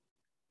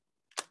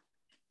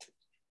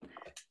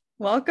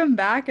Welcome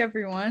back,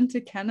 everyone,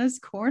 to Kenna's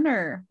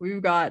Corner.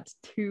 We've got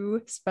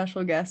two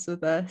special guests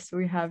with us.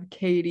 We have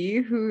Katie,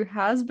 who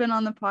has been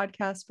on the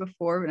podcast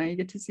before, but now you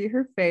get to see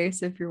her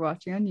face if you're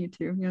watching on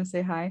YouTube. You want to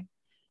say hi?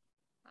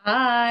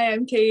 Hi,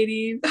 I'm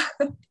Katie.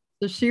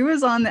 So she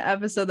was on the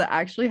episode that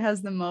actually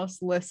has the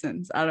most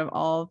listens out of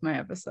all of my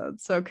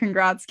episodes. So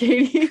congrats,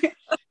 Katie.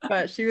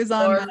 But she was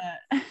on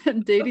the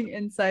Dating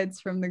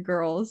Insights from the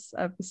Girls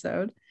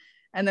episode.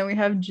 And then we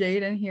have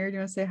Jaden here. Do you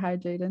want to say hi,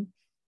 Jaden?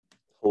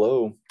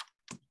 Hello.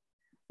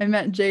 I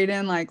met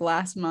Jaden like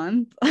last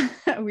month.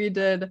 We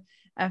did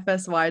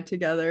FSY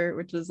together,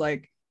 which is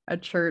like a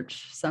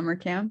church summer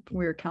camp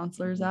we were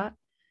counselors at.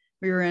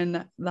 We were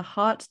in the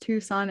hot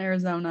Tucson,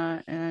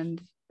 Arizona,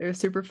 and it was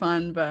super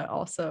fun, but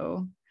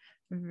also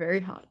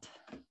very hot.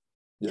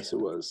 Yes, it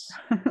was.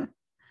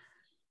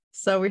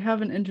 So we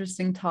have an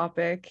interesting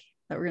topic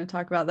that we're going to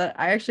talk about that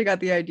I actually got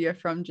the idea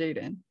from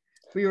Jaden.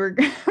 We were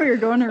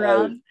going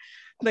around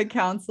the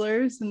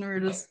counselors and we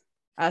were just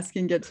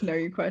asking get to know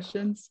you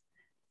questions.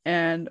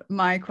 And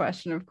my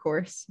question, of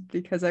course,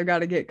 because I've got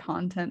to get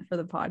content for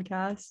the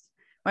podcast,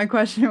 my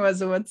question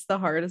was, what's the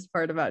hardest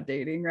part about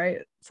dating, right?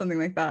 Something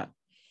like that.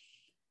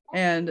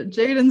 And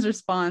Jaden's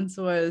response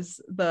was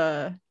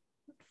the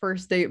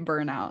first date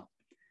burnout.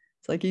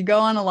 It's like you go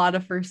on a lot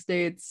of first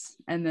dates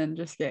and then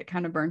just get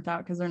kind of burnt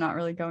out because they're not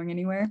really going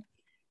anywhere.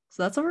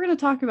 So that's what we're going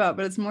to talk about,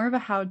 but it's more of a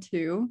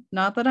how-to.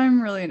 Not that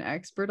I'm really an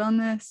expert on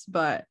this,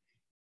 but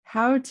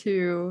how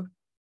to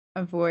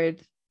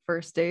avoid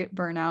first date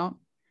burnout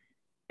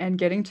and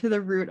getting to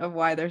the root of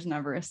why there's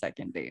never a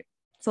second date.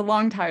 It's a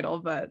long title,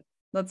 but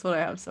that's what I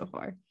have so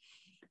far.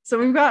 So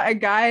we've got a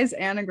guy's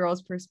and a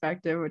girl's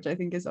perspective, which I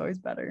think is always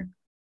better.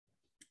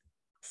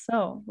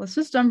 So let's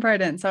just jump right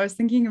in. So I was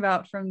thinking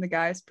about from the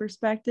guy's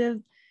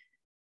perspective,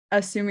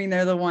 assuming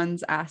they're the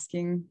ones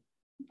asking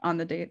on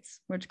the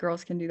dates, which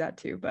girls can do that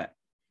too. But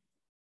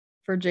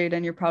for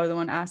Jaden, you're probably the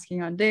one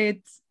asking on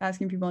dates,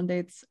 asking people on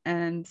dates,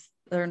 and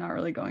they're not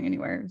really going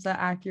anywhere. Is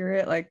that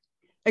accurate? Like,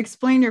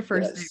 explain your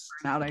first date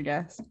burnout, I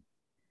guess.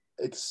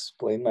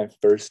 Explain my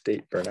first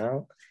date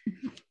burnout?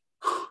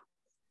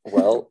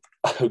 Well,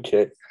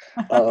 okay.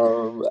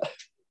 So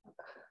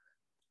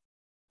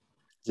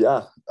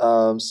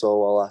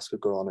I'll ask a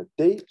girl on a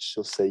date.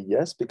 She'll say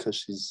yes because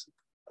she's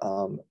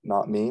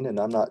not mean and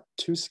I'm not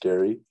too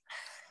scary.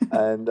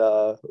 And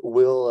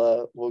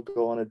we'll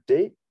go on a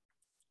date.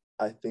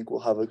 I think we'll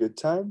have a good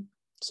time.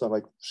 So I'm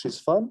like, she's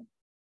fun.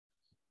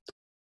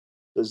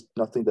 There's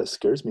nothing that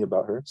scares me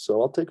about her,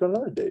 so I'll take her on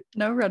another date.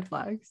 No red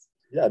flags.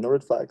 Yeah, no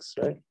red flags,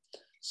 right?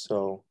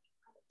 So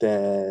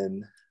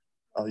then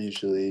I'll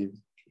usually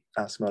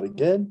ask him out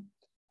again,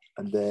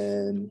 and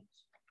then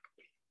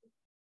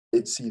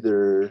it's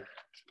either,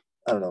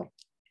 I don't know.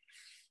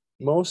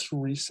 Most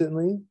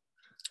recently,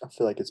 I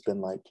feel like it's been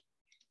like,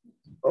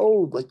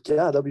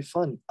 yeah, that'd be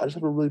fun. I just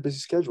have a really busy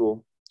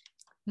schedule.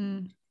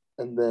 And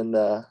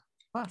then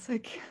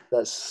classic.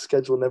 That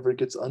schedule never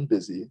gets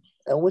unbusy,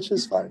 and which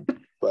is fine.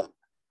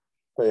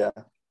 But yeah.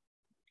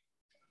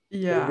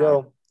 There you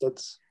go.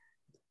 That's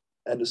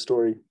end of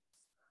story.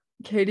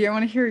 Katie, I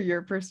want to hear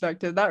your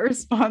perspective. That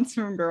response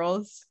from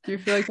girls, do you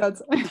feel like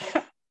that's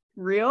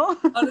real?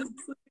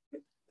 Honestly,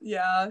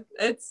 yeah,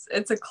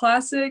 it's a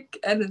classic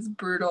and it's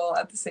brutal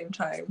at the same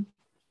time.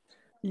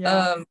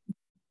 Yeah.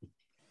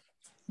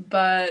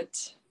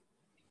 But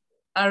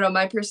I don't know,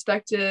 my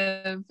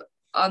perspective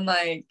on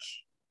like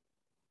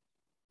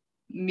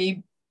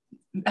me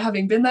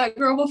having been that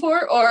girl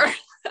before, or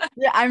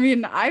yeah, I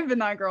mean, I've been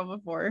that girl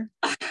before.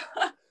 I've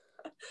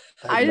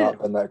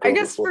not been that girl I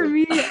guess before. For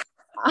me,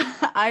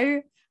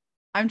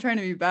 I'm trying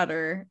to be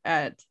better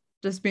at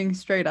just being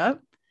straight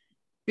up,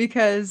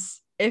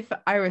 because if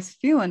I was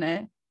feeling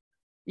it,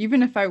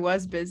 even if I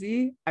was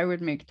busy, I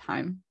would make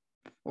time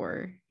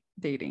for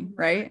dating,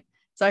 right?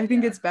 So I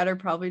think it's better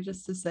probably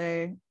just to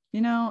say,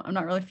 I'm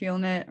not really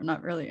feeling it. I'm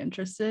not really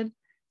interested,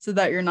 so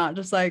that you're not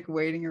just like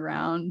waiting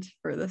around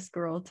for this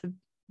girl to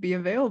be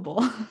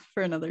available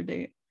for another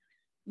date.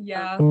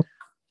 Yeah,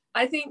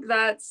 I think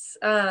that's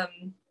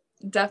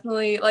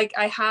definitely, like,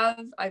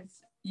 I've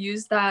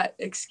used that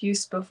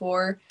excuse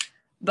before,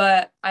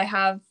 but I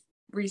have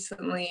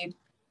recently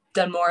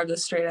done more of the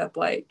straight up,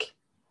 like,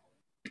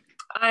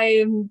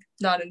 I'm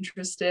not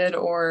interested,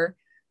 or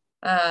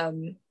I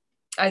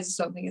just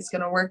don't think it's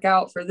going to work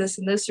out for this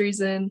and this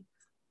reason,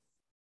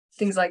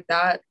 things like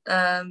that.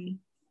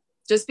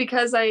 Just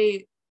because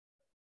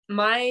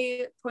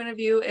my point of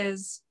view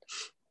is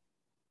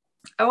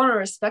I want to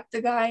respect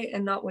the guy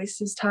and not waste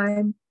his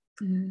time.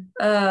 And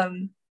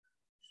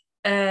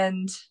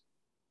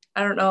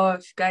I don't know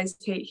if guys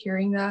hate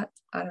hearing that.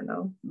 I don't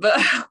know, but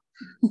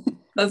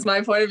that's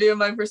my point of view and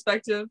my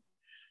perspective.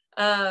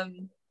 But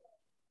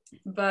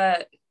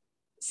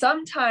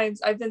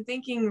sometimes I've been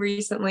thinking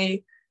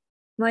recently,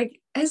 like,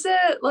 is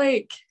it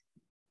like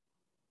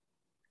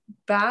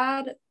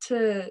bad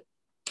to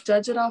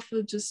judge it off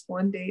of just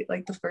one date,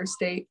 like the first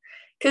date?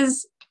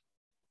 Because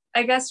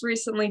I guess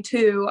recently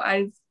too,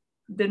 I've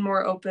been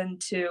more open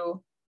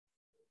to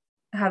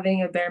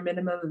having a bare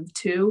minimum of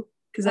 2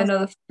 because I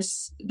know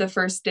the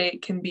first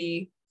date can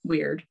be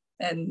weird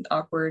and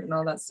awkward and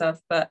all that stuff,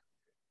 but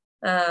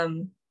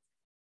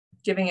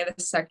giving it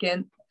a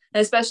second,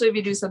 and especially if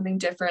you do something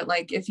different,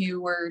 like if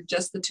you were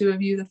just the two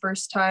of you the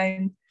first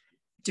time,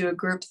 do a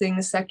group thing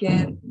the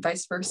second,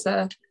 vice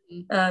versa,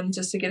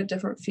 just to get a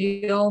different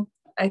feel.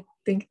 I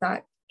think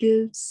that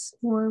gives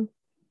more.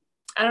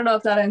 I don't know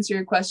if that answered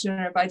your question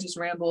or if I just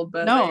rambled,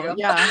 but there you go.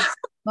 Yeah,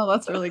 no,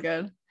 that's really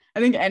good. I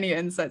think any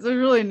insights, there's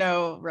really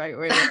no right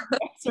way to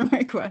answer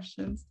my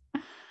questions.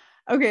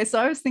 Okay, so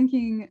I was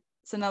thinking,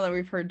 so now that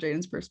we've heard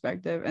Jaden's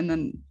perspective, and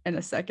then in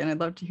a second,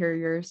 I'd love to hear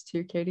yours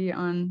too, Katie,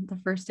 on the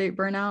first date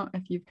burnout,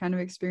 if you've kind of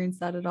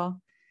experienced that at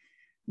all.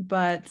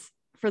 But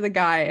for the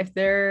guy, if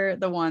they're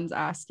the ones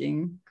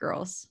asking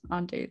girls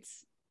on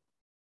dates,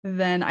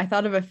 then I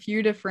thought of a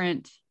few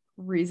different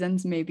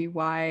reasons maybe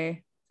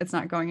why it's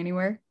not going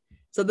anywhere.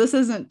 So this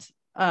isn't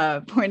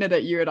pointed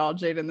at you at all,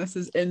 Jaden. This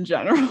is in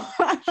general.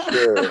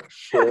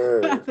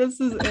 Sure.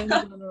 This is in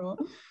general.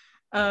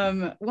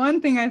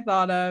 One thing I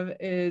thought of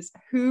is,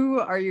 who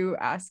are you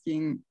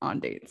asking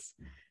on dates?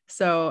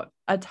 So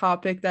a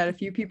topic that a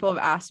few people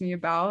have asked me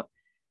about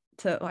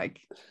to like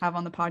have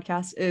on the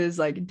podcast is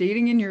like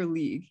dating in your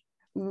league.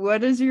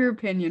 What is your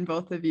opinion,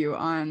 both of you,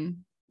 on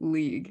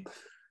league?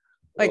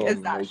 Like,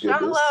 is that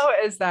shallow?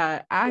 Is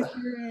that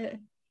accurate?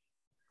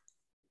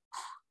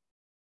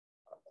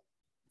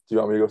 Do you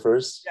want me to go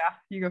first? Yeah,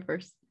 you go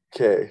first.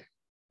 Okay.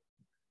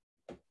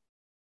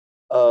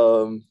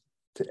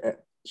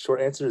 Short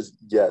answer is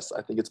yes.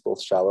 I think it's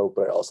both shallow,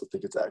 but I also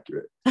think it's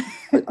accurate.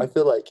 I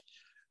feel like,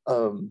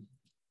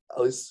 at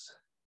least,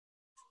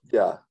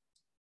 yeah.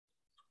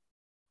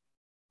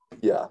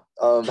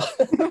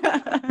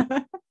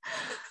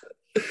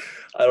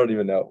 I don't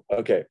even know.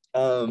 Okay.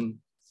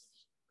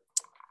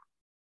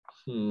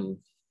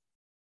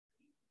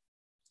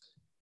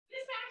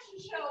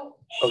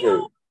 Okay.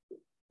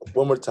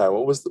 One more time.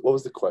 What was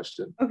the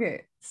question?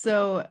 Okay,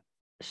 so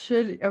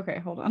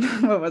hold on.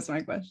 What was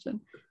my question?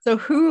 So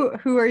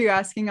who are you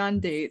asking on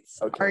dates?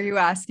 Okay. Are you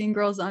asking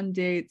girls on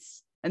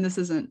dates? And this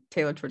isn't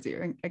tailored towards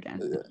you again,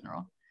 in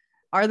general.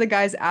 Are the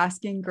guys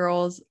asking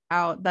girls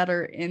out that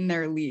are in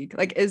their league?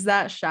 Like, is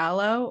that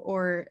shallow,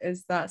 or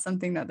is that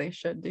something that they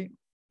should do?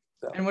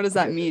 Yeah. And what does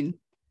that mean?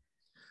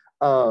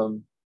 I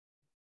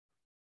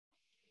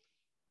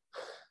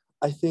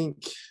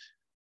think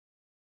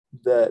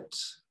that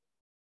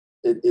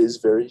it is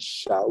very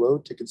shallow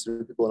to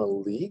consider people in a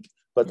league,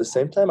 but at the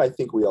same time, I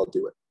think we all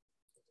do it.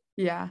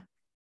 Yeah.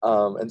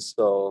 And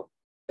so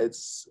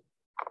it's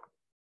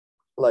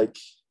like,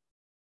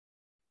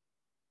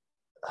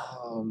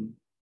 I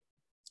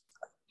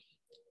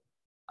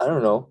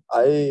don't know.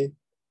 I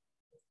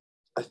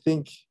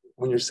think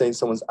when you're saying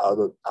someone's out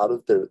of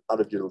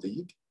your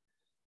league,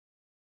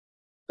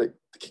 like,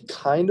 it can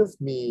kind of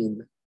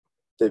mean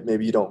that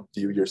maybe you don't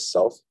view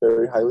yourself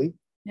very highly.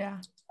 Yeah.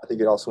 I think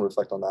it also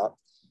reflects on that.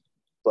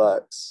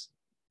 But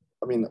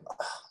I mean,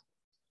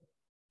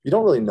 you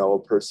don't really know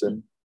a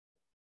person.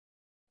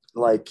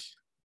 Like,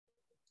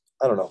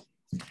 I don't know.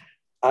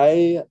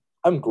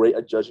 I'm great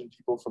at judging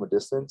people from a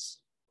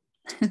distance,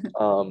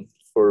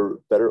 for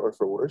better or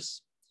for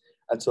worse.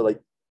 And so,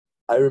 like,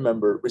 I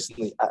remember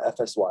recently at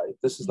FSY,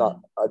 this is not,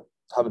 I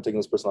haven't taken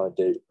this person on a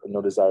date,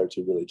 no desire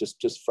to really,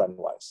 just friend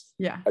wise.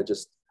 Yeah.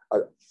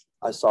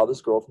 I saw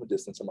this girl from a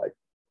distance. I'm like,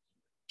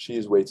 she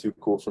is way too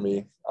cool for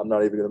me. I'm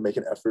not even going to make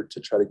an effort to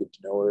try to get to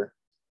know her.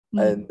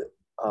 And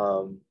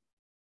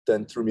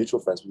then through mutual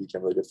friends, we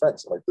became really good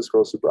friends. I'm like, this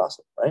girl is super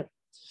awesome, right?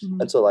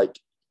 And so, like,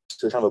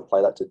 to kind of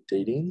apply that to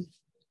dating,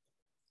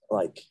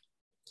 like,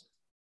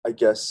 I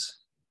guess,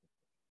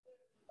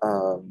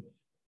 I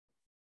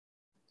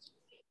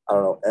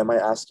don't know, am I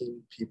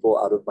asking people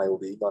out of my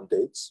league on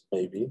dates?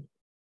 Maybe.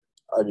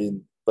 I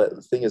mean, but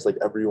the thing is, like,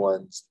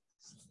 everyone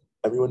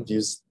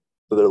views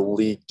their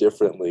league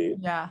differently.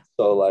 Yeah.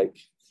 So, like,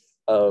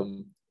 I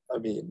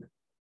mean,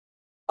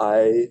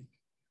 I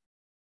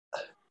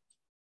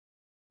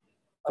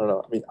don't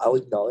know. I mean, I'll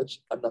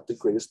acknowledge I'm not the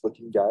greatest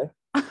looking guy,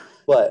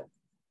 but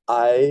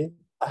I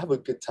have a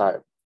good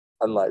time.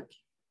 And, like,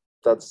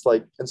 that's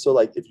like, and so,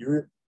 like, if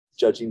you're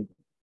judging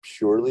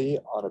purely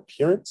on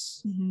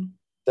appearance,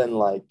 then,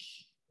 like,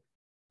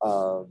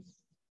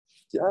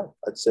 yeah,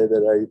 I'd say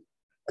that I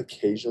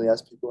occasionally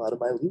ask people out of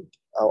my league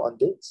out on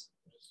dates.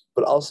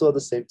 But also at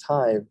the same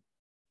time,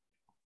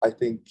 I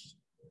think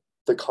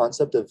the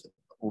concept of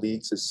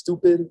leagues is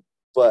stupid,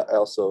 but I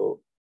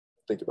also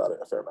think about it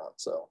a fair amount.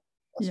 So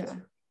that's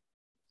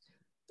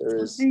there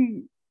is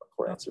a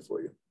poor answer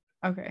for you.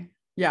 Okay.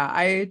 Yeah,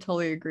 I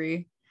totally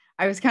agree.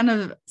 I was kind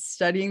of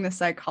studying the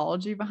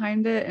psychology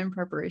behind it in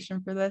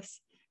preparation for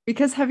this.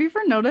 Because have you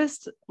ever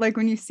noticed, like,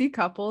 when you see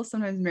couples,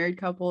 sometimes married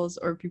couples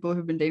or people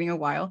who've been dating a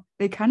while,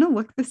 they kind of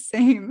look the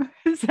same.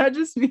 Is that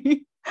just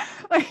me?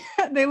 Like,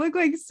 they look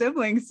like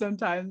siblings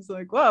sometimes.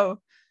 Like, whoa.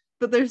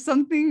 But there's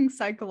something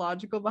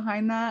psychological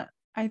behind that.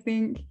 I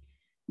think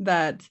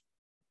that,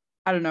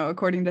 I don't know,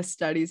 according to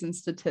studies and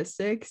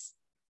statistics,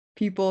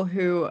 people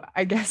who,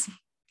 I guess,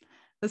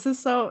 This is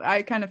so,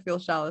 I kind of feel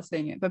shallow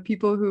saying it, but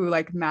people who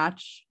like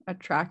match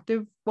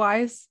attractive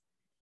wise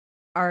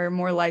are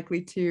more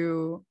likely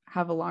to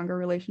have a longer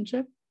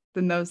relationship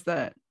than those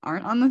that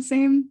aren't on the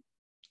same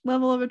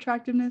level of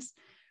attractiveness.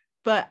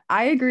 But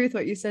I agree with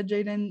what you said,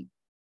 Jaden,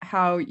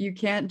 how you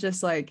can't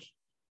just like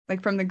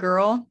from the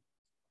girl,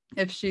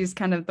 if she's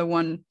kind of the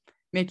one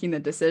making the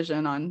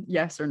decision on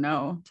yes or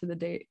no to the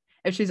date,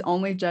 if she's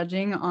only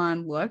judging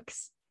on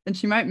looks, then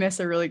she might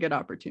miss a really good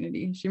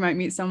opportunity. She might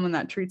meet someone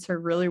that treats her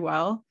really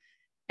well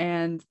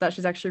and that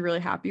she's actually really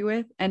happy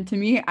with. And to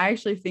me, I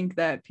actually think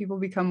that people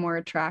become more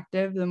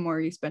attractive the more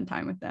you spend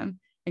time with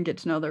them and get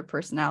to know their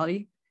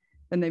personality,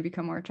 then they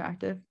become more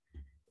attractive.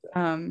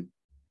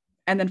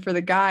 And then for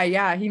the guy,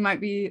 yeah, he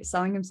might be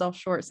selling himself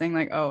short, saying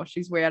like, oh,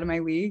 she's way out of my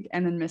league,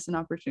 and then miss an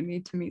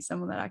opportunity to meet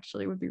someone that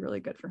actually would be really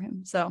good for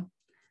him. So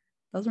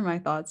those are my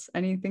thoughts.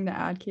 Anything to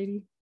add,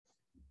 Katie?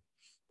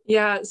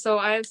 Yeah, so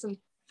I have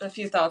a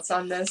few thoughts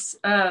on this.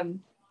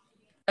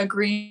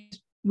 Agreed,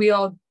 we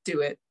all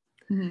do it.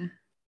 Mm-hmm.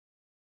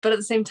 But at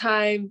the same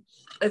time,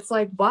 it's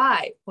like,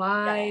 why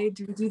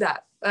do we do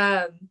that?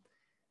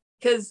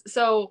 Because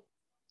so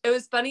it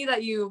was funny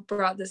that you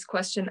brought this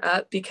question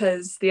up,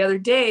 because the other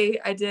day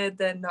I did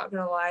the not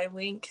gonna lie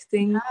link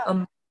thing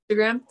on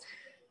Instagram,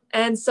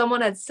 and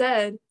someone had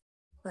said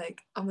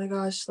like, oh my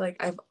gosh, like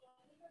I've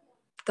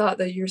thought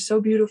that you're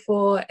so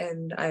beautiful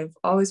and I've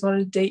always wanted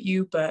to date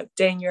you, but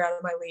dang, you're out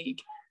of my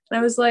league. And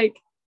I was like,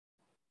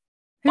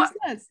 what?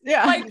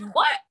 Yeah. Like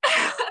what?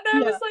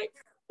 And I was like,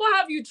 well,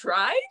 have you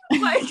tried?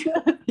 Like,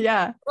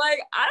 yeah. Like,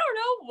 I don't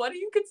know. What do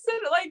you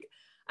consider? Like,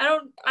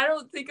 I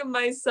don't think of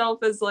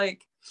myself as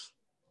like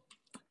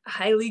a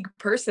high league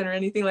person or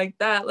anything like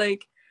that.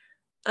 Like,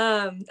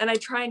 and I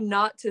try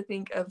not to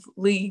think of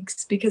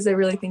leagues because I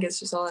really think it's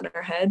just all in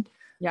our head.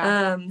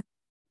 Yeah.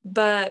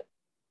 But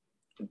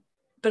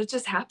it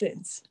just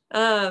happens.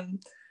 And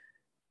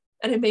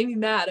it made me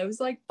mad. I was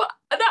like,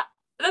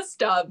 that's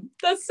dumb.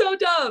 That's so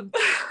dumb.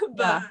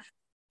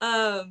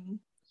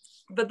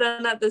 But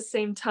then at the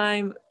same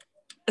time,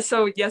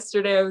 so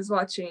yesterday I was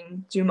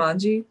watching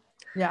Jumanji.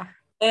 Yeah.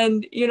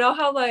 And you know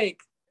how like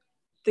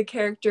the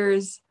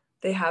characters,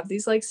 they have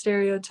these like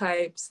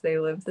stereotypes, they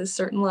live this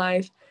certain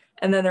life,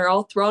 and then they're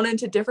all thrown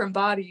into different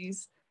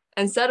bodies,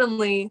 and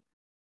suddenly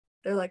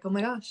they're like, oh my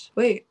gosh,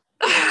 wait.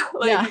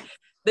 Like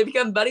they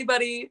become buddy.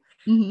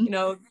 Mm-hmm. You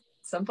know,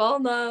 some fall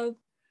in love.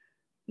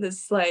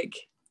 This like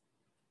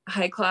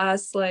high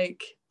class,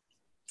 like,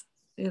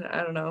 you know,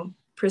 I don't know,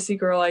 prissy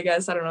girl, I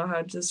guess, I don't know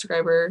how to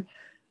describe her,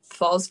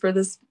 falls for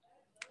this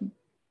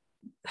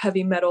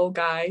heavy metal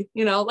guy,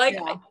 you know, like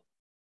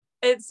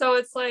it's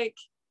like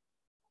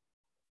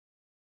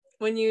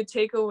when you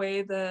take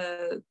away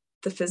the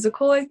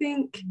physical, I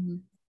think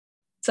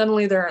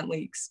suddenly there aren't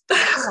leaks.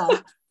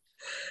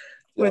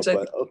 Which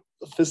but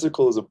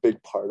physical is a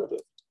big part of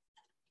it.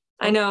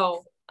 I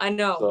know.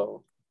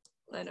 So,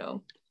 I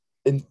know.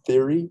 In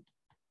theory,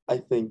 I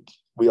think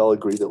we all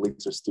agree that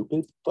leaks are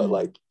stupid, but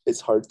like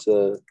it's hard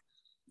to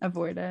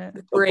avoid it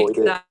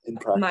in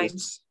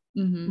practice.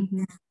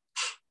 Mm-hmm.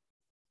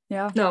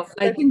 Yeah. No,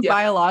 I think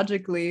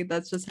biologically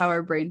that's just how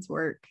our brains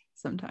work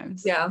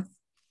sometimes. Yeah.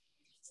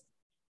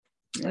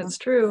 That's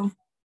true.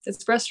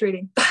 It's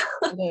frustrating.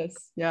 It is.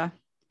 Yeah,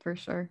 for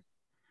sure.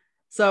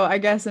 So I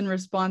guess in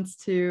response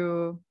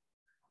to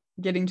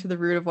getting to the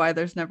root of why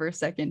there's never a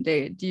second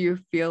date, do you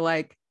feel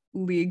like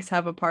leagues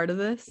have a part of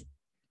this?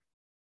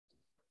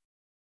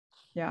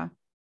 Yeah.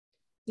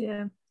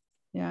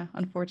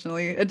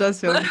 Unfortunately, it does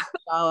feel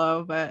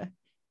shallow, but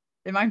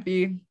it might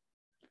be.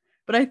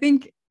 But I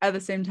think at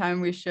the same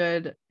time, we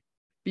should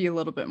be a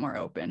little bit more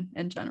open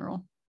in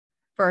general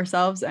for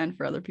ourselves and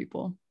for other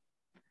people.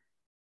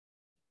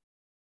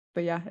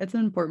 But yeah, it's an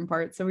important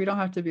part. So we don't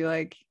have to be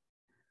like,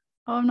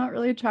 oh, I'm not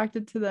really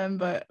attracted to them,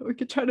 but we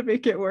could try to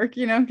make it work,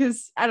 you know,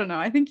 because I don't know.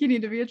 I think you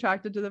need to be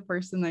attracted to the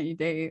person that you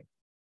date.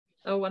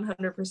 Oh,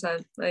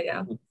 100%.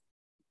 Yeah.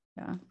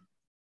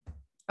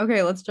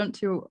 Okay, let's jump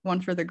to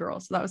one for the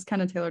girls. So that was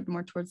kind of tailored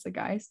more towards the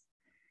guys.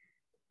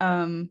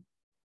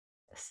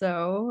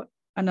 So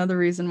another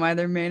reason why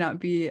there may not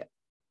be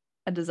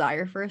a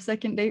desire for a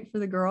second date for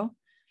the girl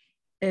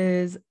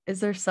is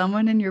there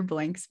someone in your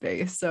blank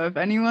space? So if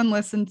anyone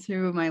listened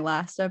to my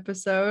last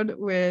episode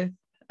with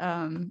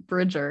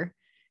Bridger,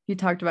 he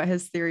talked about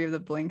his theory of the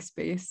blank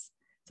space.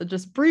 So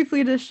just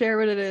briefly to share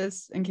what it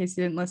is, in case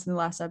you didn't listen to the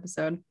last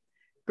episode,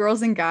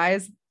 girls and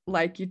guys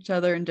like each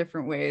other in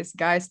different ways.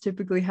 Guys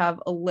typically have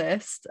a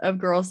list of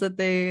girls that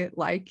they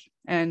like,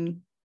 and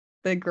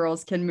the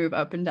girls can move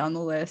up and down the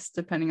list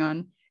depending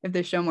on if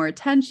they show more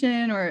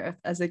attention or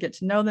as they get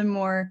to know them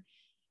more.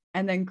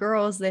 And then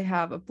girls, they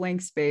have a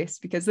blank space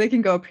because they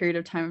can go a period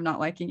of time of not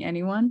liking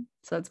anyone.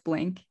 So it's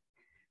blank.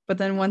 But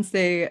then once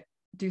they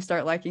do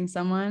start liking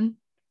someone,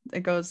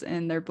 it goes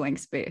in their blank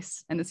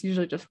space. And it's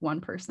usually just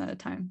one person at a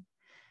time.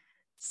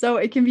 So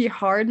it can be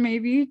hard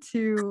maybe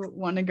to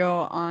want to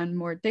go on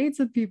more dates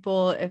with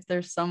people if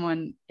there's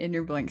someone in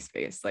your blank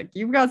space. Like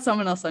you've got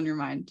someone else on your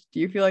mind. Do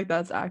you feel like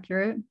that's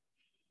accurate?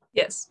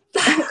 Yes.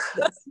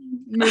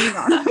 Moving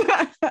on.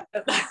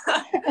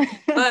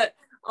 But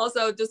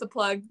Also, just a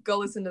plug, go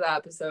listen to that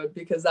episode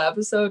because that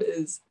episode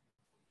is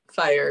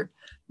fire.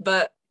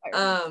 But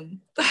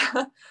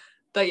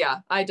but yeah,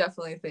 I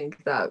definitely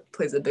think that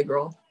plays a big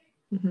role.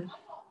 Mm-hmm.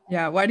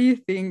 Yeah. Why do you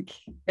think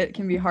it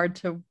can be hard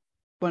to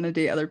want to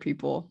date other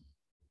people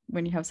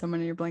when you have someone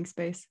in your blank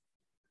space?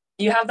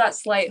 You have that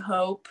slight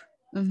hope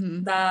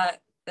that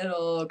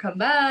it'll come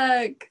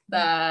back,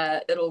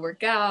 that it'll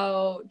work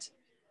out,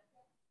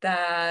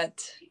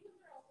 that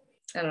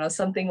I don't know,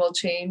 something will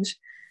change.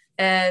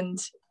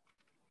 And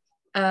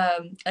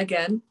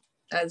again,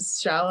 as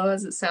shallow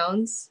as it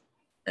sounds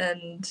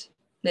and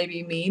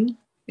maybe mean,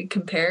 we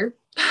compare.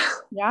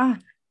 Yeah.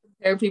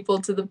 Compare people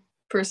to the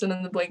person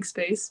in the blank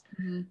space.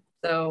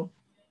 So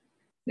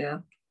yeah,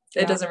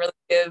 it doesn't really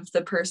give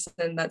the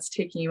person that's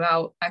taking you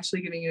out,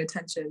 actually giving you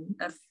attention,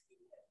 a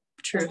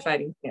true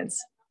fighting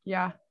chance.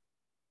 Yeah,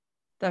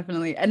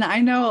 definitely. And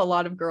I know a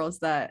lot of girls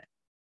that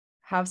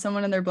have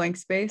someone in their blank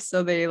space,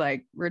 so they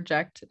like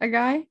reject a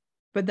guy,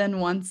 but then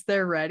once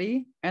they're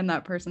ready and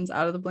that person's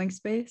out of the blank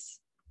space,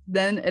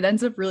 then it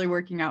ends up really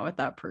working out with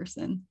that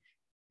person.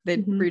 They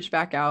reach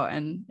back out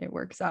and it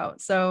works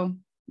out. So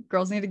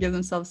girls need to give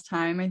themselves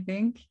time, I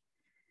think.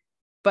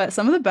 But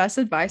some of the best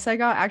advice I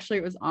got, actually,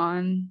 it was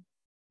on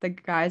the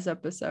guys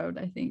episode,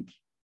 I think,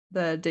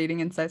 the dating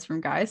insights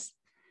from guys.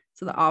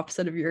 So the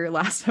opposite of your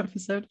last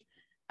episode.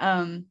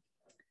 The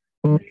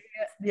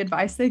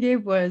advice they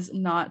gave was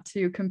not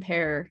to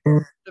compare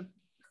the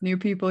new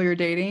people you're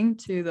dating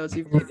to those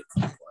you've dated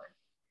before.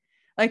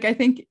 Like, I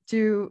think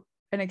to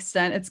an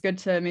extent, it's good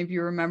to maybe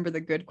remember the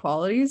good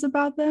qualities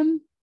about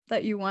them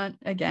that you want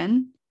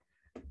again.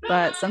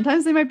 But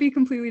sometimes they might be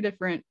completely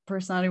different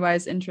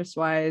personality-wise,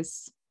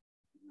 interest-wise,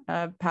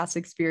 past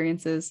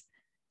experiences.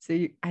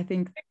 So I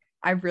think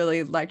I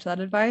really liked that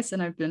advice,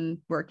 and I've been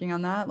working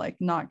on that, like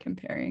not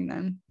comparing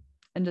them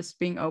and just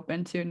being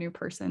open to a new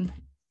person.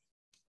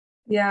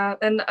 Yeah,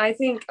 and I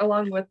think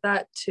along with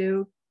that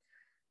too,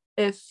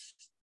 if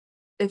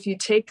you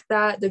take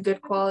the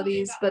good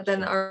qualities, but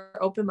then are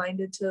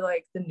open-minded to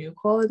like the new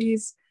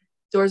qualities,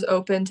 doors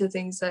open to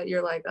things that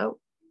you're like, oh,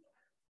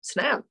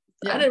 snap.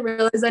 Yeah. I didn't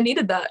realize I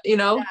needed that, you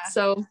know? Yeah.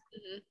 So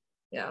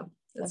yeah,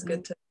 it's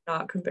good to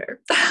not compare.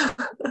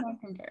 Not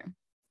compare.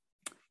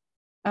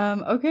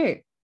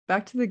 Okay,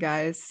 back to the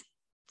guys.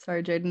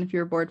 Sorry, Jaden, if you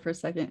were bored for a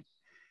second.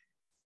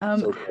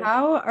 Okay.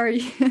 How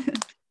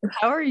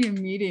are you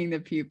meeting the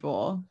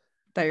people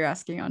that you're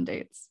asking on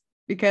dates?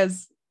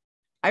 Because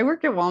I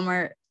work at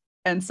Walmart,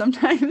 and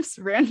sometimes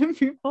random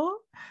people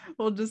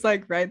will just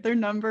like write their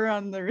number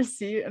on the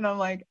receipt, and I'm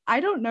like, I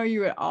don't know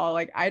you at all.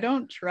 Like, I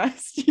don't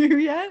trust you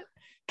yet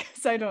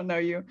because I don't know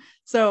you.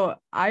 So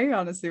I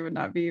honestly would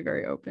not be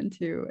very open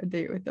to a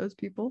date with those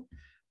people.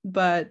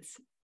 But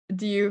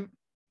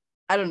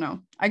I don't know.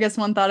 I guess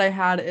one thought I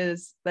had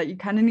is that you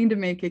kind of need to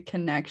make a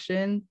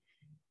connection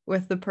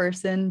with the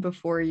person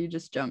before you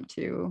just jump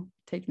to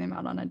taking them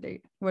out on a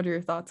date. What are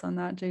your thoughts on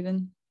that,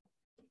 Jaden?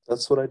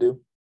 That's what I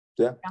do.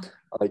 Yeah.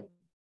 Like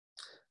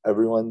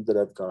everyone that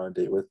I've gone on a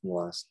date with in the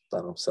last, I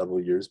don't know,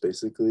 several years,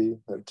 basically,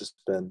 have just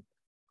been,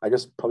 I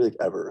guess, probably like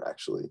ever,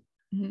 actually.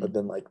 I've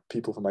been like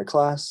people from my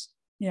class.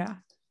 Yeah.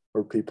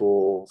 Or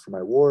people from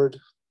my ward,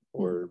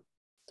 or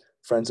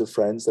friends of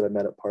friends that I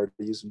met at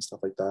parties and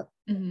stuff like that.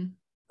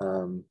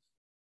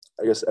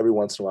 I guess every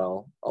once in a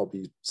while I'll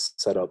be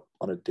set up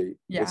on a date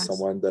with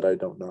someone that I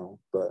don't know,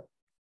 but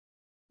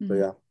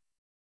yeah.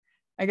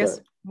 I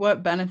guess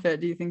what benefit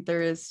do you think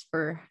there is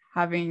for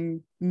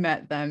having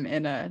met them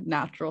in a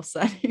natural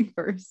setting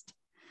first?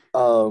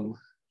 I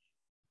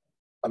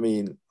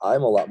mean,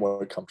 I'm a lot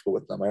more comfortable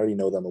with them. I already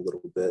know them a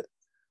little bit,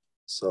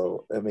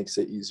 so it makes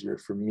it easier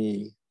for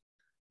me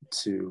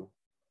to,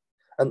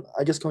 and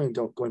I guess going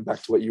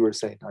back to what you were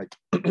saying, like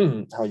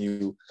how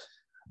you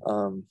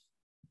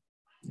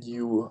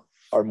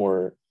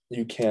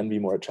you can be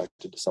more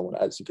attracted to someone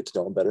as you get to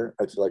know them better.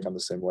 I feel like I'm the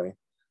same way.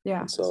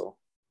 Yeah. And so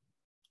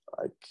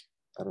like,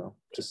 I don't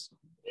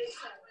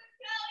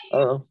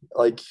know,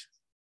 like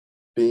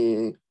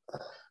being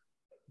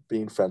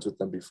friends with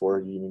them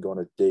before you even go on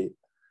a date,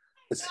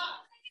 it's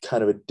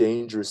kind of a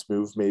dangerous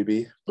move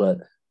maybe, but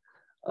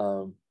I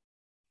don't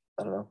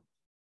know.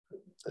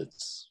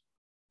 It's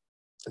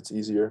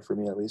easier for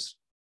me, at least.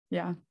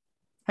 Yeah.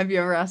 Have you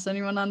ever asked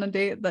anyone on a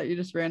date that you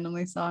just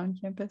randomly saw on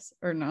campus,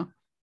 or no?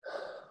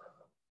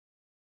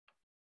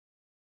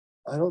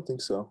 I don't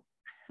think so.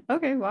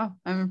 Okay, wow.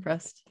 I'm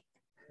impressed.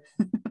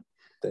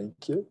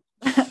 Thank you.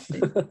 I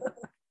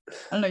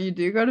don't know, you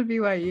do go to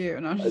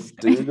BYU. No, I'm just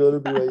kidding. Do go to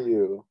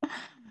BYU.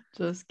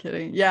 Just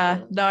kidding.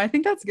 Yeah, no, I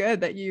think that's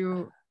good that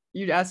you'd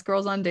ask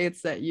girls on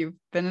dates that you've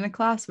been in a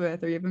class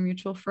with, or you have a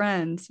mutual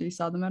friend, so you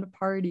saw them at a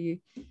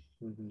party,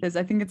 because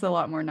I think it's a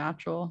lot more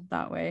natural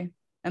that way.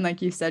 And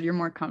like you said, you're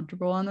more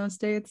comfortable on those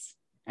dates,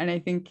 and I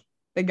think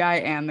the guy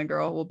and the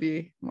girl will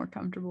be more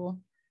comfortable.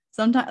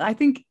 Sometimes I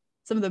think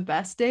some of the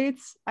best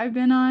dates I've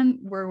been on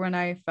were when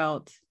I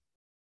felt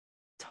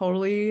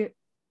totally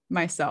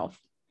myself.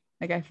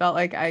 Like I felt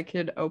like I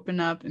could open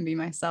up and be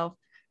myself.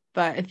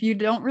 But if you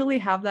don't really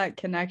have that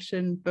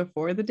connection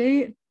before the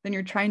date, then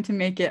you're trying to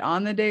make it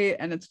on the date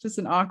and it's just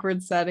an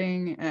awkward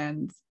setting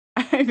and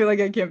I feel like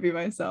I can't be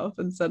myself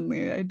and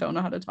suddenly I don't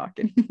know how to talk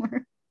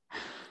anymore.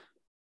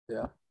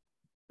 Yeah.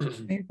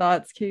 Any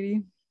thoughts,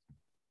 Katie?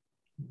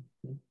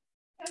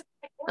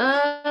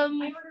 I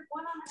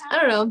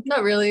don't know,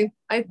 not really.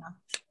 I thought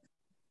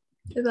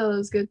it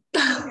was good.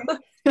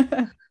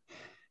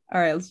 All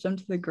right, let's jump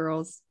to the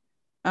girls.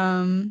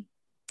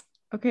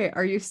 Okay,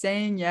 are you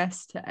saying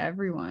yes to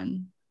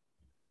everyone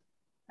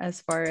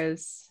as far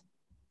as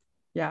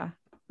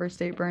first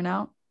date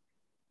burnout?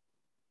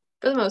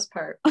 For the most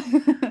part.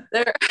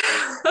 There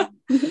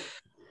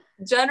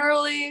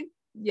generally,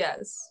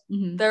 yes.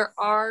 Mm-hmm. There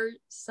are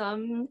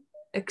some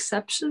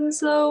exceptions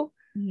though,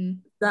 mm-hmm.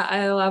 that I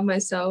allow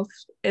myself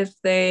if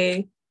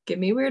they give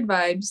me weird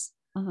vibes.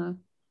 Uh-huh.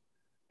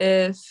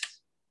 If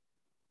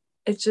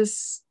it's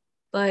just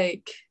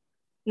like,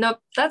 nope,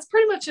 that's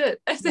pretty much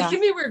it. If they give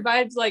me weird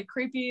vibes, like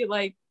creepy,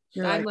 like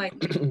I'm like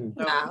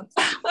nah.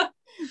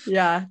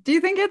 Yeah. Do you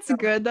think it's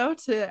good though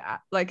to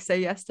like say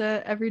yes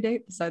to every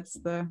date besides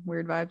the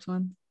weird vibes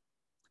one?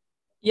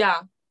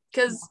 Yeah,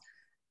 because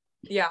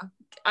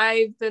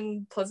I've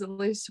been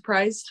pleasantly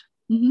surprised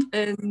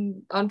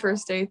and on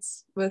first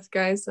dates with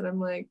guys that I'm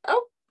like,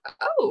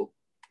 oh,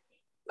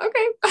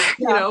 okay,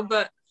 you know,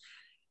 but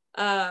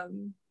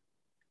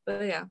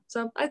yeah,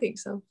 so I think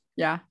so.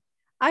 Yeah,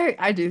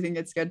 I do think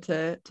it's good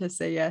to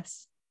say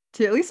yes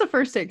to at least a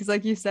first date because,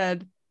 like you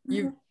said,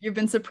 you've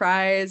been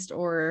surprised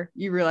or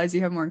you realize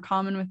you have more in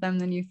common with them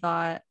than you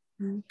thought.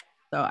 So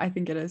I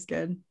think it is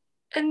good.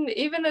 And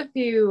even if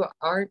you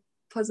aren't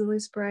pleasantly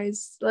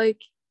surprised, like,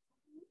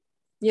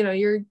 you know,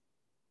 you're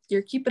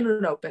keeping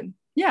it open.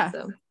 Yeah,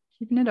 so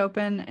keeping it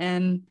open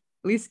and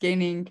at least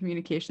gaining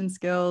communication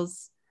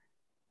skills.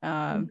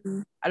 I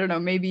don't know,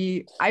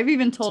 maybe I've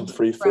even told some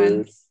free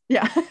friends, food.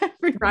 Yeah.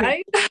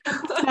 Right?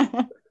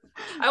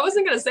 I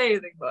wasn't gonna say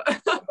anything,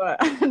 but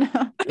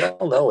no. We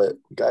all know it.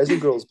 Guys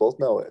and girls both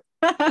know it.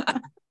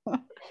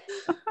 What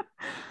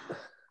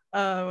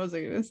was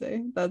I gonna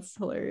say? That's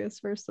hilarious.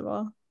 First of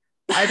all,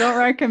 I don't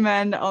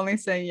recommend only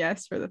saying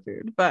yes for the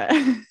food, but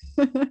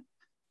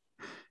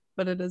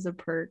but it is a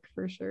perk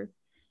for sure.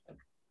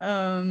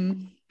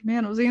 Man,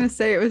 what was I gonna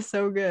say? It was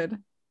so good.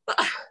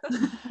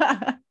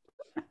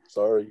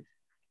 Sorry.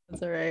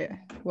 That's all right.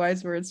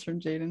 Wise words from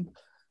Jaden.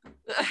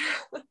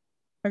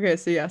 Okay,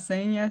 so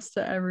saying yes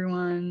to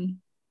everyone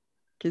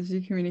gives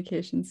you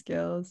communication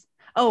skills.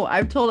 Oh,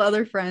 I've told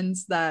other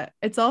friends that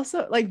it's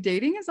also like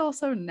dating is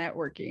also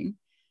networking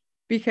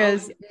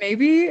because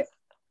maybe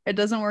it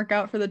doesn't work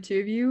out for the two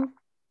of you,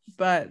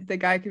 but the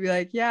guy could be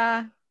like,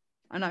 yeah,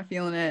 I'm not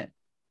feeling it,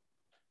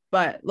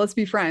 but let's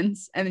be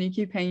friends. And then you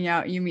keep hanging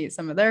out, you meet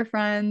some of their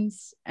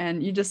friends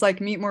and you just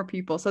like meet more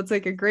people. So it's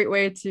like a great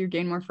way to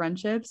gain more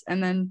friendships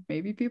and then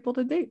maybe people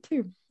to date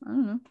too. I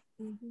don't know.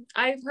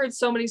 I've heard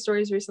so many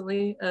stories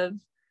recently of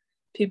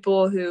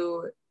people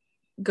who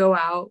go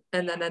out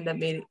and then end up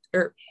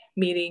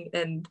meeting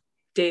and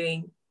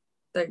dating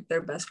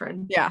their best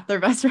friend. Yeah, their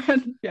best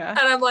friend. Yeah. And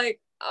I'm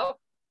like, oh,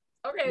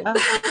 okay. Yeah.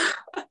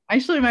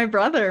 Actually, my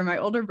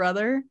older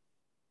brother,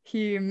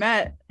 he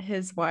met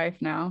his wife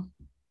now,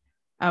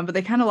 but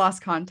they kind of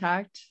lost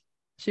contact.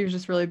 She was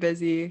just really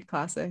busy,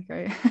 classic,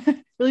 right?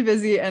 Really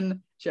busy,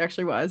 and she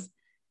actually was.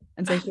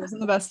 And so she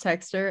wasn't the best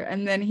texter.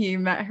 And then he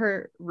met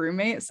her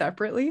roommate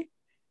separately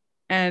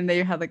and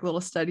they had like a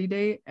little study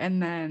date.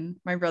 And then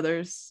my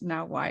brother's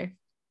now wife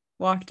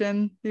walked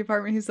in the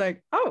apartment. He's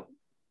like, oh,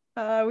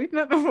 we've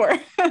met before.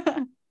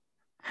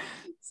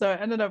 So it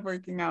ended up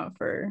working out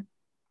for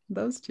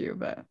those two,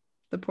 but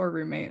the poor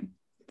roommate,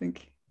 I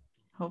think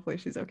hopefully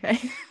she's okay.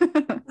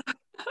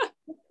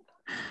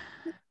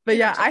 But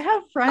yeah, I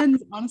have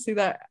friends honestly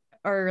that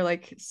are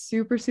like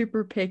super,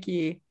 super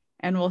picky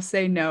and will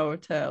say no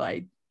to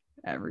like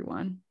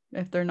everyone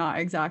if they're not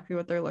exactly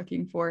what they're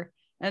looking for.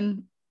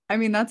 And I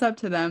mean, that's up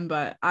to them,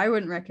 but I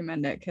wouldn't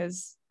recommend it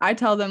because I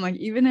tell them like,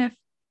 even if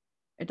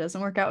it doesn't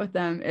work out with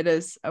them, it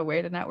is a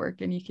way to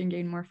network and you can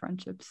gain more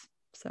friendships.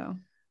 So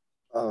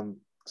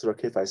is it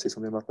okay if I say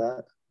something about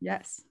that?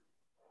 Yes.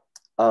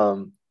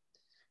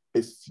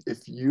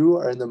 If you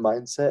are in the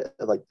mindset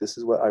of like, this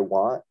is what I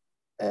want,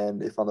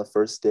 and if on the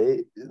first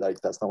date,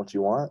 like that's not what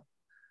you want,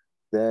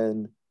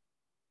 then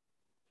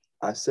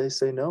I say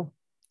no.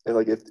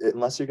 If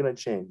unless you're gonna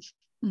change,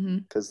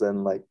 because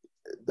then like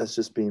that's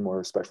just being more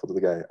respectful to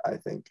the guy, I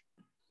think.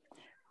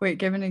 Wait,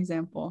 give an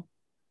example.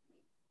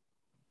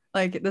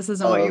 Like this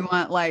isn't what you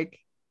want, like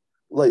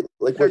what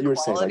you were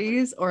saying,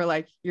 qualities, or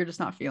like you're just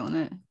not feeling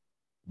it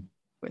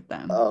with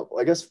them.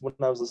 I guess when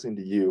I was listening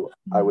to you,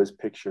 I was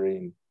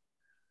picturing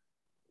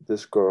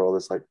this girl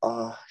that's like,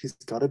 he's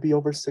got to be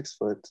over 6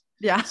 foot.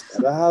 Yeah. He's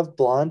got to have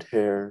blonde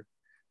hair,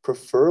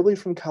 preferably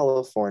from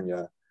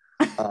California.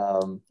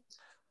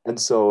 And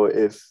so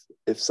if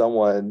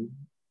someone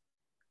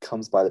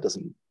comes by that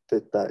doesn't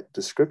fit that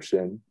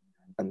description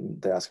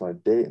and they ask him on a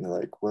date and they're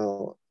like,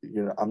 well,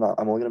 I'm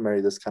only going to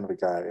marry this kind of a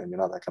guy and you're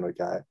not that kind of a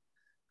guy,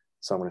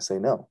 so I'm going to say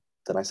no.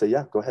 Then I say,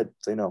 yeah, go ahead,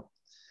 say no.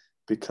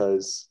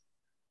 Because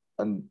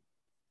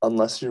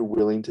unless you're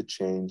willing to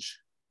change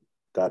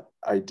that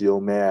ideal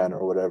man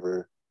or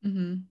whatever,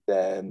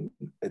 then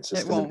it's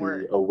just going to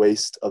be a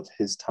waste of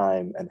his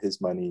time and his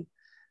money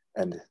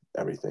and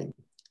everything,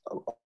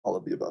 all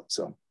of the above.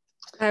 So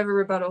I have a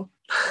rebuttal.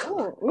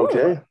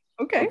 Okay.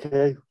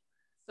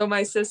 So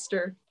my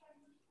sister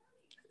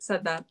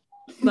said that,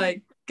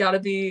 like, gotta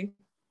be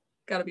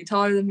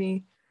taller than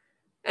me,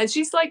 and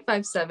she's like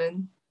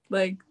 5'7",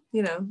 like,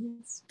 you know,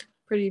 it's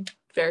pretty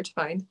fair to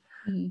find,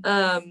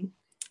 and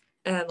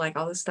like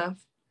all this stuff,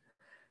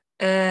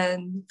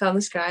 and found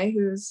this guy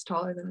who's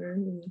taller than her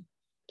and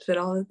fit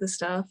all of the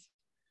stuff.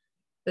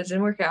 That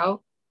didn't work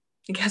out,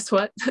 and guess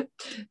what?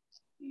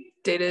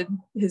 Dated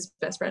his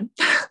best friend,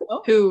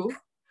 who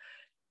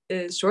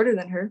is shorter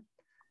than her,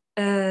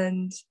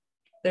 and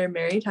they're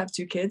married, have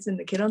 2 kids, and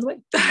the kid on the way.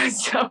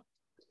 So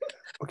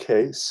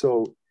okay,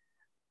 so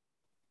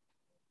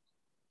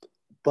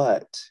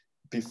but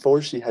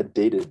before she had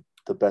dated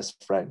the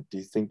best friend, do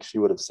you think she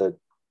would have said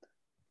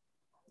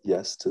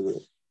yes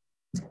to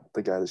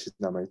the guy that she's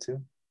not married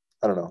to?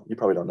 I don't know. You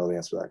probably don't know the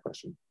answer to that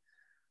question.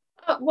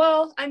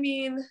 Well, I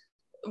mean,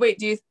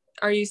 wait,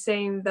 are you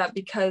saying that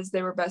because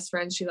they were best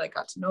friends, she like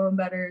got to know him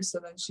better, so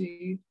then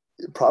she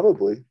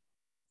probably.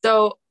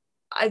 So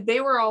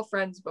they were all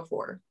friends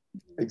before.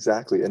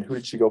 Exactly. And who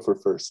did she go for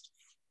first?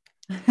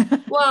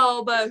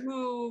 Well, but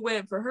who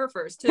went for her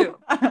first too?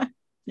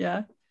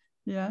 Yeah.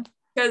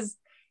 Because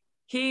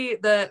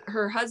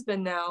her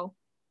husband now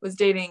was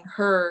dating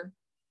her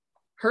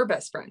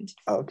best friend.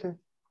 Okay.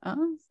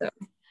 So.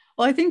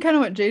 Well, I think kind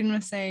of what Jaden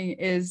was saying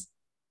is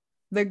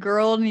the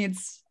girl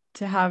needs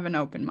to have an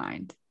open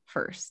mind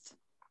first,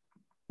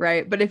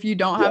 right? But if you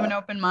don't have an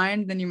open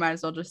mind, then you might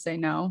as well just say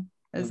no.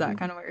 Is that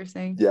kind of what you're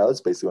saying? Yeah,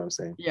 that's basically what I'm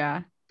saying.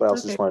 Yeah. But I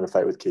also just wanted to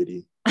fight with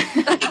Katie.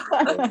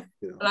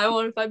 And I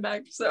want to fight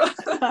back, so.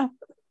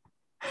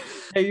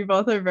 Yeah, you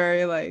both are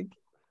very like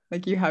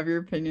you have your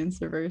opinions.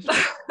 They're very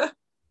strong.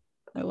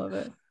 I love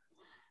it.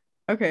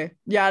 Okay.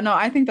 Yeah, no,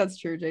 I think that's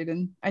true,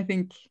 Jaden. I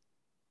think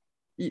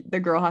the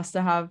girl has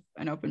to have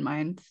an open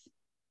mind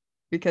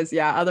because,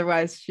 yeah,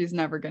 otherwise she's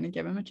never going to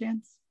give him a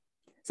chance.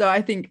 So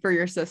I think for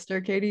your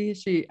sister, Katie,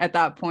 she at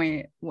that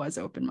point was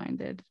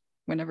open-minded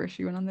whenever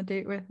she went on the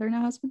date with her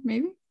now husband,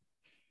 maybe.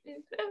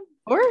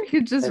 Or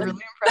he just really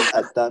impressed.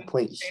 At that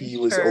point, he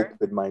was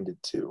open-minded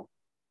too.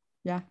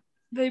 Yeah.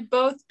 They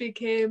both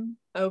became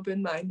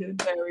open-minded.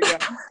 There we go.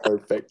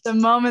 Perfect. The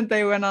moment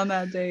they went on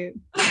that date,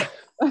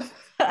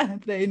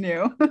 they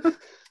knew.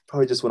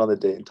 Probably just went on the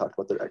date and talked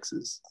about their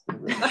exes.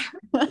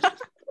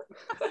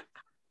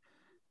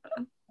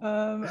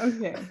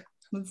 Okay,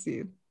 let's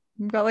see.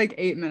 We've got like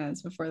 8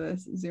 minutes before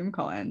this Zoom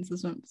call ends.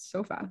 This went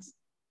so fast.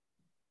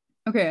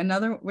 Okay,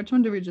 which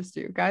one did we just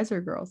do? Guys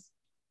or girls?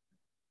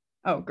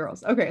 Oh,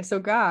 girls. Okay, so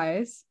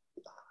guys,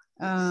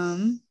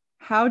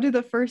 how do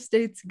the first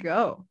dates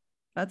go?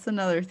 That's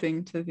another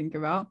thing to think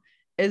about.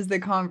 Is the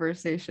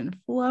conversation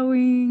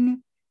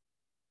flowing?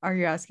 Are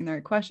you asking the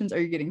right questions?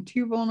 Are you getting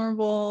too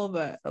vulnerable,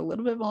 but a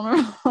little bit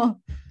vulnerable?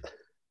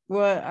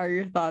 What are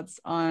your thoughts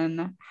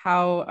on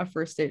how a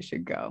first date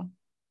should go?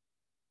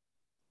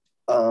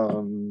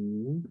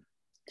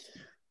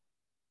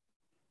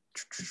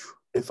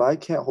 If I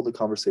can't hold a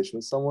conversation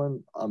with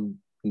someone, I'm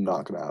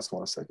not going to ask them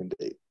on a second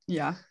date.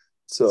 Yeah.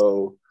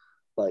 So,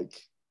 like,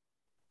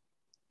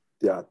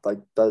 yeah, like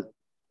that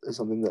is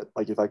something that,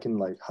 like, if I can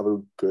like have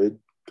a good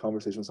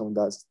conversation with someone,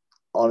 that's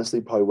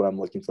honestly probably what I'm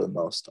looking for the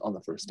most on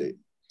the first date.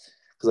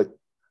 Because like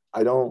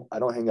I don't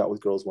hang out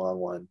with girls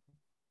one-on-one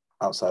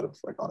outside of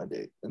like on a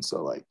date, and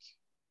so like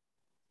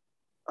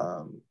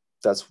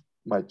that's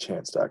my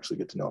chance to actually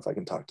get to know if I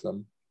can talk to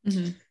them.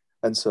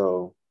 And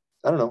so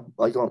I don't know,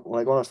 like when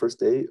I go on a first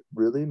date,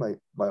 really my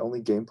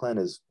only game plan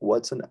is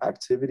what's an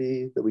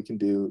activity that we can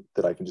do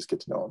that I can just get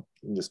to know them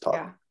and just talk.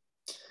 Yeah.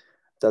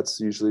 That's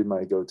usually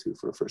my go-to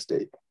for a first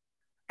date.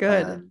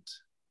 Good.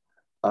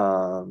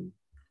 And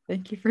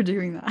thank you for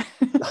doing that.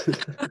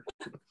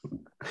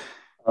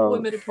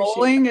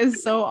 Bowling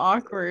is so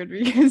awkward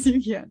because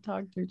you can't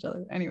talk to each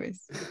other.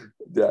 Anyways.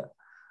 Yeah.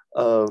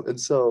 And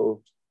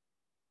so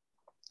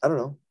I don't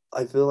know.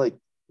 I feel like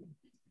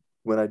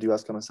when I do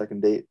ask them out on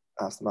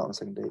a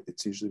second date,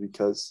 it's usually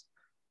because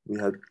we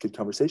had good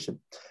conversation.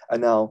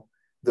 And now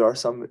there are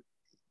some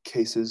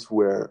cases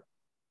where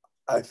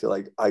I feel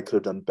like I could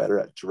have done better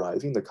at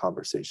driving the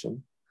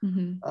conversation.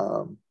 And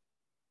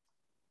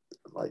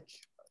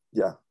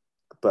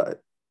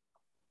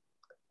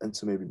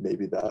so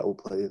maybe that will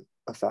play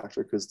a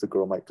factor, because the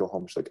girl might go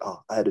home, she's like,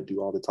 oh, I had to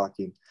do all the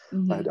talking,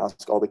 I had to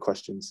ask all the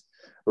questions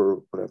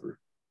or whatever.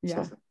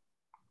 Yeah. So.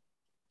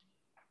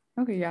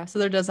 Okay, yeah. So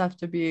there does have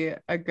to be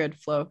a good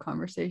flow of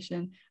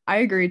conversation. I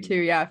agree too.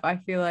 Yeah. If I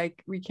feel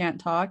like we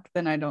can't talk,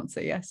 then I don't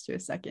say yes to a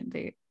second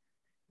date.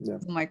 Yeah.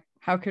 I'm like,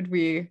 how could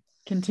we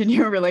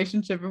continue a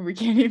relationship if we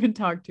can't even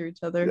talk to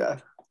each other? Yeah.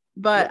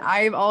 But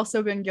I've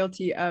also been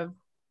guilty of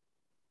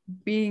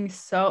being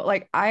so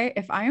like,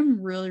 if I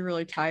am really,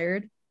 really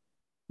tired,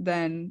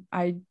 then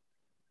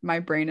my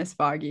brain is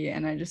foggy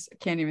and I just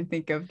can't even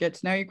think of get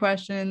to know you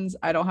questions.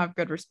 I don't have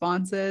good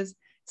responses.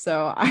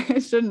 So I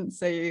shouldn't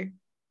say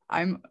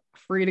I'm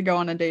free to go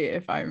on a date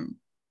if I'm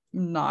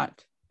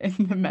not in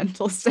the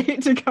mental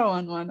state to go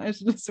on one. I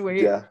should just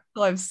wait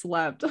till I've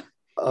slept.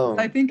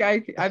 I think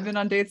I've been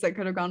on dates that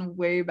could have gone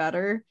way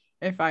better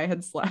if I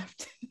had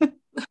slept. You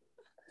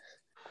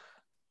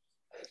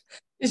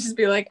just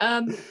be like,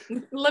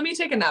 let me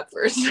take a nap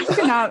first. Take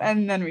a nap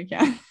and then we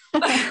can.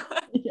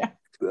 Yeah.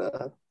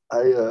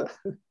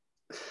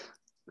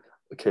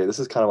 Okay, this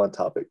is kind of on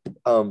topic.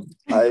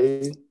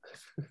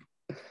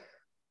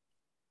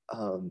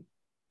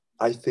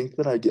 I think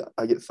that I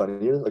get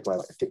funnier, like when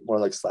I get more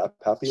like slap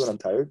happy when I'm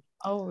tired.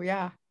 Oh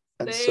yeah.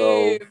 And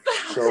so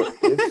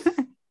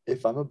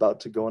if I'm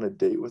about to go on a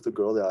date with a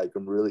girl that like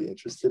I'm really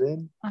interested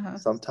in,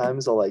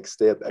 sometimes I'll like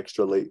stay up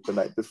extra late the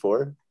night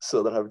before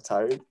so that I'm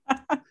tired.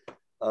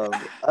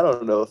 I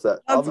don't know if that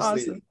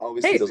obviously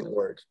doesn't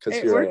work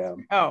because here works. I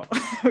am. Oh,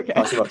 okay.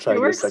 Talking about trying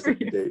to get a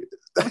second date.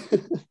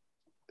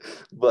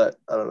 But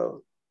I don't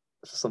know.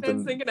 It's just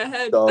something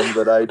dumb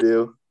that I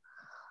do.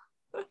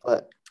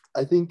 But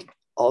I think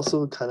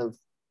also kind of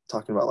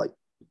talking about like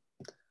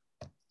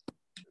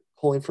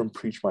pulling from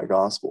Preach My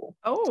Gospel.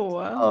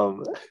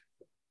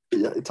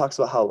 Yeah, it talks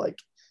about how like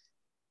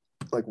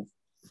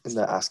in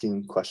the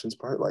asking questions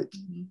part, like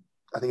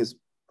I think it's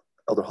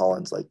Elder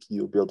Holland's like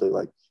you'll be able to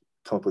like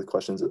come up with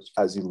questions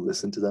as you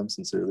listen to them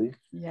sincerely.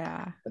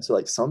 Yeah. And so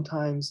like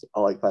sometimes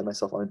I'll like find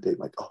myself on a date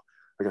like, oh,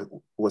 I got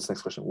what's the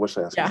next question? What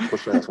should I ask? Yeah. What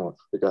should I ask?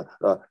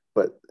 Like,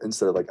 but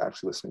instead of like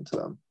actually listening to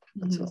them.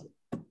 And so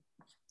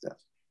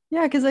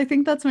yeah, because I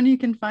think that's when you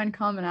can find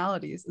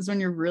commonalities, is when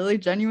you're really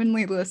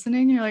genuinely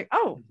listening and you're like,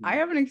 oh, I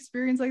have an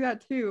experience like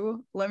that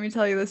too. Let me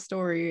tell you this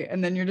story.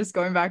 And then you're just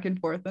going back and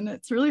forth and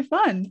it's really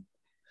fun.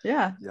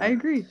 Yeah. I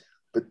agree.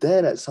 But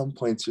then at some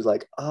points you're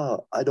like,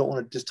 I don't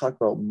want to just talk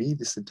about me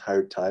this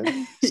entire time.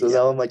 So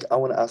now I'm like, I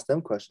want to ask them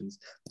questions.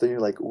 But then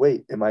you're like,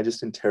 wait, am I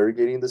just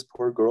interrogating this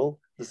poor girl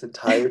this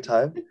entire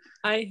time?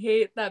 I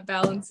hate that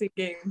balancing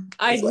game.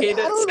 I hate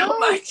it so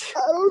much.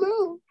 I don't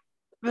know.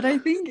 But I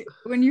think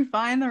when you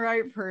find the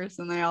right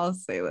person, I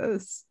always say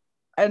this,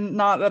 and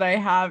not that I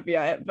have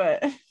yet,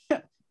 but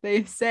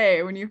they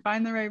say when you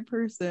find the right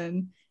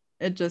person,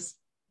 it just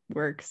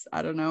works.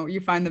 I don't know. You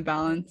find the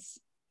balance.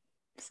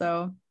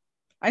 So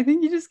I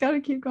think you just got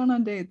to keep going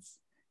on dates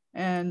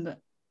and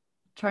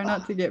try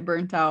not to get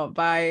burnt out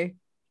by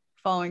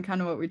following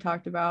kind of what we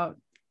talked about.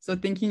 So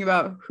thinking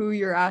about who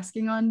you're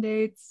asking on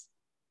dates.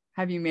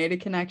 Have you made a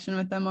connection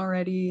with them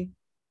already?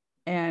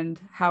 And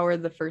how are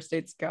the first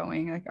dates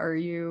going? Like, are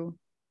you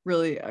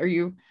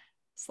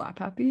slap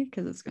happy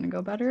because it's going to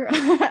go better?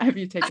 Have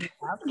you taken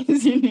a nap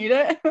because you need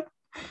it?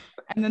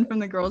 And then from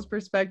the girl's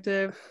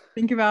perspective,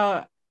 think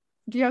about,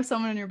 do you have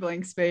someone in your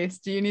blank space?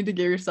 Do you need to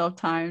give yourself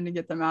time to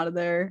get them out of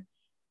there?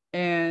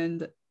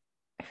 And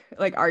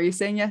like, are you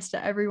saying yes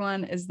to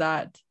everyone? Is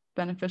that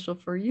beneficial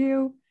for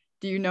you?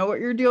 Do you know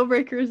what your deal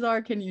breakers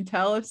are? Can you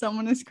tell if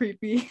someone is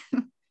creepy?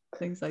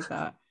 Things like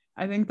that.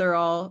 I think they're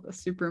all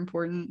super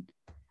important.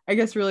 I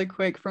guess really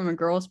quick from a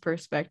girl's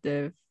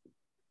perspective,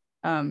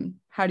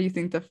 how do you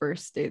think the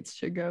first dates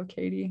should go,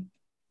 Katie?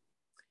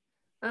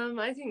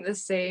 I think the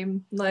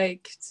same,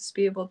 like just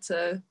be able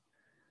to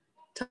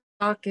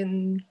talk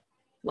and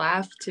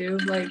laugh too,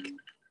 like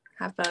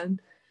have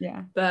fun.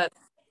 Yeah. But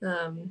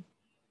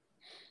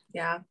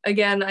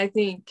again, I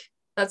think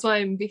that's why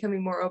I'm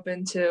becoming more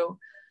open to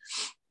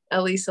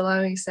at least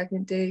allowing a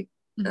second date.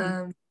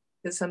 Because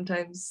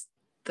sometimes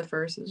the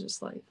first is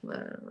just like,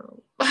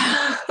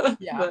 I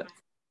don't know.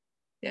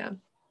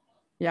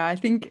 Yeah, I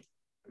think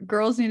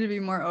girls need to be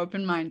more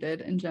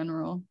open-minded in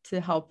general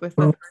to help with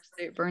the first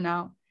date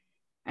burnout.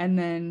 And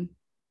then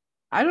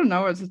I don't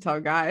know what to tell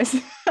guys.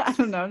 I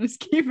don't know, just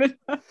keep it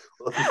up.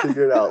 Well, if you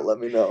figure it out, let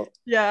me know.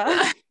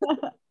 Yeah.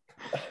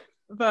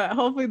 But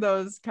hopefully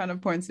those kind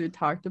of points we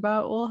talked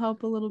about will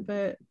help a little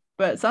bit.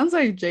 But it sounds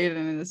like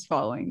Jaden is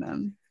following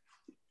them.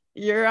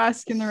 You're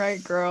asking the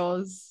right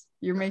girls.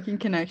 You're making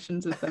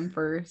connections with them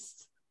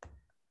first.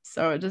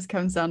 So it just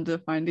comes down to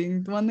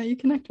finding the one that you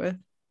connect with.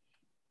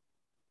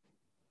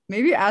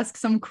 Maybe ask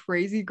some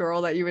crazy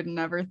girl that you would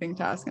never think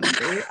to ask on a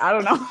date. I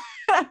don't know.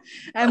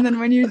 And then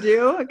when you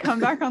do, come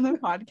back on the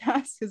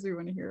podcast because we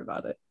want to hear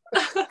about it.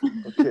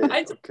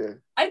 Okay.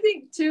 I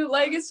think too,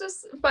 like, it's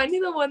just finding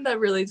the one that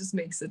really just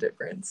makes a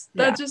difference.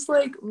 That just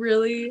like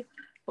really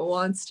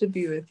wants to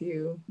be with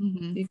you.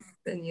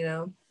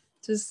 And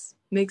just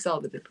makes all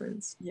the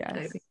difference.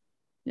 Yes.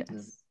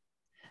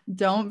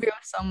 Don't be with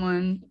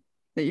someone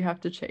that you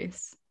have to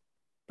chase.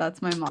 That's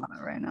my motto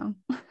right now.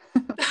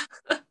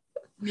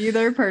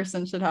 Neither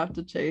person should have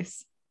to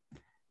chase.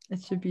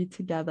 It should be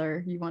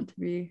together. You want to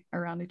be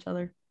around each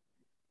other.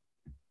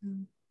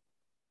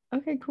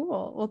 Okay,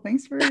 cool. Well,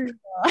 thanks for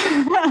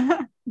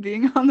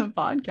being on the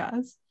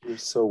podcast. You're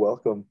so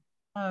welcome.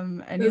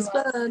 Any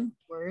last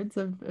words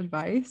of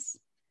advice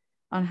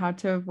on how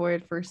to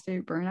avoid first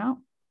date burnout?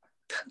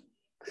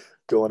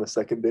 Go on a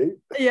second date?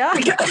 Yeah.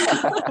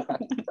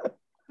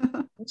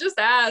 Just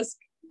ask.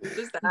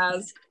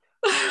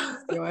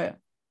 Do it.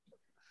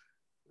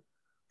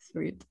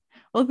 Sweet.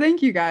 Well,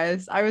 thank you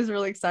guys. I was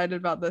really excited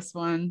about this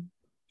one.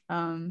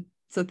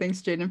 So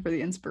thanks, Jaden, for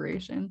the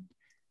inspiration.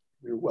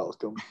 You're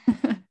welcome.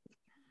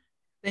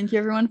 Thank you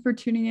everyone for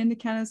tuning in to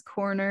Kenna's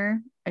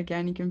Corner.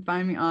 Again, you can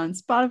find me on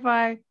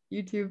Spotify,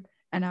 YouTube,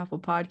 and Apple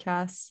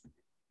Podcasts.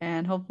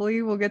 And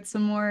hopefully we'll get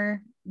some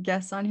more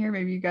guests on here.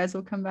 Maybe you guys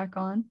will come back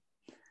on.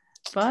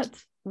 But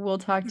we'll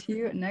talk to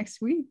you next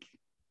week.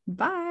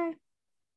 Bye.